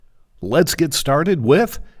Let's get started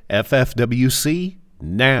with FFWC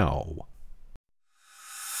Now.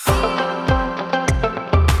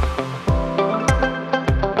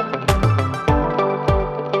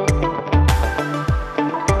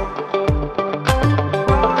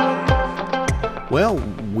 Well,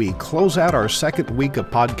 we close out our second week of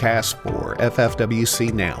podcasts for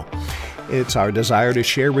FFWC Now. It's our desire to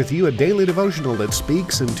share with you a daily devotional that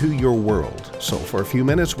speaks into your world. So for a few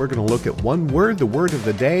minutes, we're going to look at one word, the word of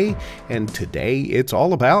the day, and today it's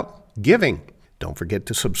all about giving. Don't forget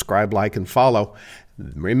to subscribe, like, and follow.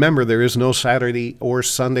 Remember, there is no Saturday or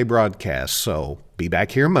Sunday broadcast, so be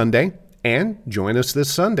back here Monday. And join us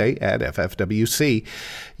this Sunday at FFWC.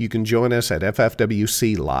 You can join us at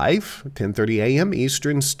FFWC Live, 10:30 a.m.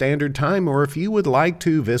 Eastern Standard Time, or if you would like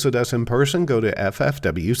to visit us in person, go to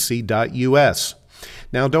FFWC.us.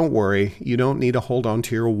 Now, don't worry, you don't need to hold on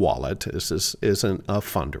to your wallet. This isn't a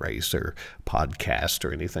fundraiser podcast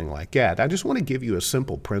or anything like that. I just want to give you a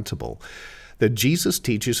simple principle that Jesus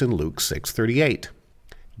teaches in Luke 6:38.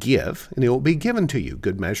 Give, and it will be given to you.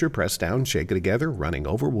 Good measure, pressed down, shaken together, running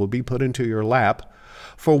over, will be put into your lap.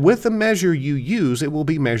 For with the measure you use, it will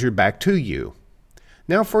be measured back to you.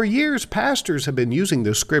 Now, for years, pastors have been using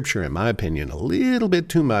this scripture, in my opinion, a little bit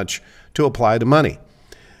too much to apply to money.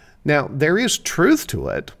 Now, there is truth to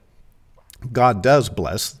it. God does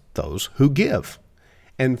bless those who give,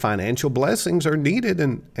 and financial blessings are needed,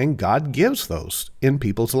 and God gives those in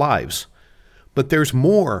people's lives. But there's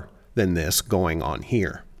more than this going on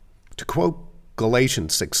here. To quote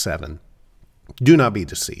Galatians 6:7, do not be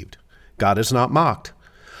deceived. God is not mocked.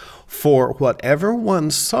 For whatever one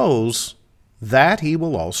sows, that he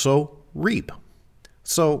will also reap.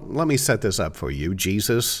 So let me set this up for you.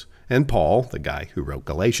 Jesus and Paul, the guy who wrote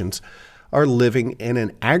Galatians, are living in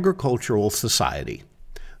an agricultural society.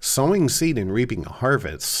 Sowing seed and reaping a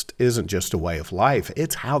harvest isn't just a way of life.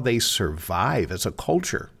 It's how they survive as a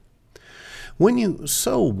culture. When you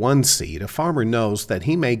sow one seed, a farmer knows that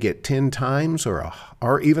he may get 10 times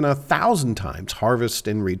or even 1,000 times harvest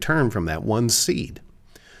in return from that one seed.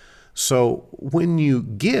 So when you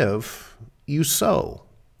give, you sow.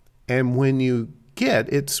 And when you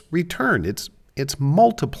get, it's returned. It's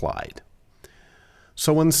multiplied.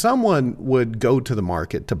 So when someone would go to the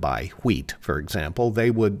market to buy wheat, for example,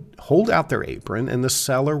 they would hold out their apron and the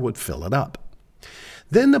seller would fill it up.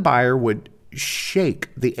 Then the buyer would shake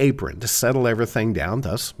the apron to settle everything down,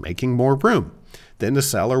 thus making more room. Then the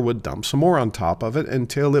seller would dump some more on top of it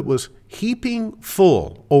until it was heaping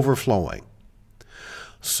full, overflowing.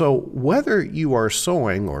 So whether you are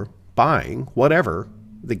sowing or buying, whatever,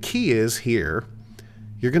 the key is here,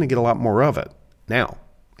 you're going to get a lot more of it. Now,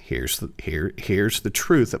 here's the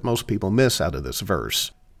truth that most people miss out of this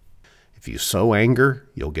verse. If you sow anger,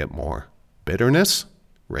 you'll get more. Bitterness,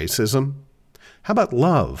 racism. How about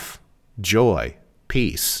love? Joy,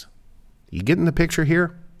 peace. You getting the picture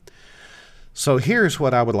here? So here's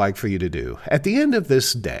what I would like for you to do. At the end of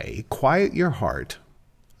this day, quiet your heart,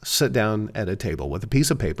 sit down at a table with a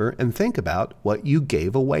piece of paper, and think about what you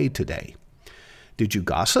gave away today. Did you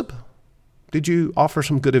gossip? Did you offer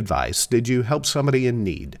some good advice? Did you help somebody in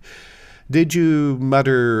need? Did you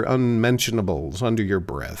mutter unmentionables under your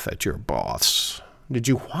breath at your boss? Did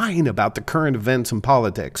you whine about the current events and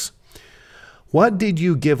politics? What did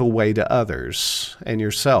you give away to others and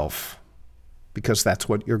yourself? Because that's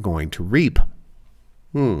what you're going to reap.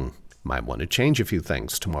 Might want to change a few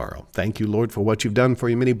things tomorrow. Thank you, Lord, for what you've done for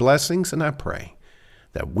your many blessings, and I pray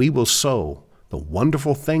that we will sow the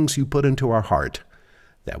wonderful things you put into our heart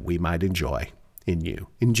that we might enjoy in you.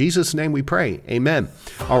 In Jesus' name we pray. Amen.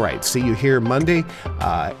 All right, see you here Monday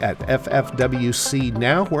at FFWC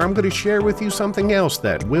Now, where I'm going to share with you something else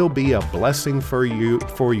that will be a blessing for you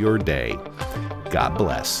for your day. God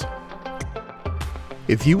bless.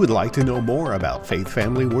 If you would like to know more about Faith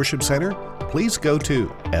Family Worship Center, please go to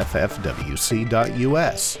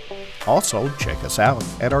FFWC.us. Also, check us out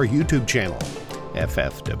at our YouTube channel,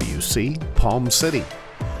 FFWC Palm City.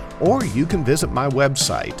 Or you can visit my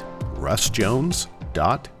website,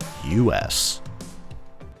 russjones.us.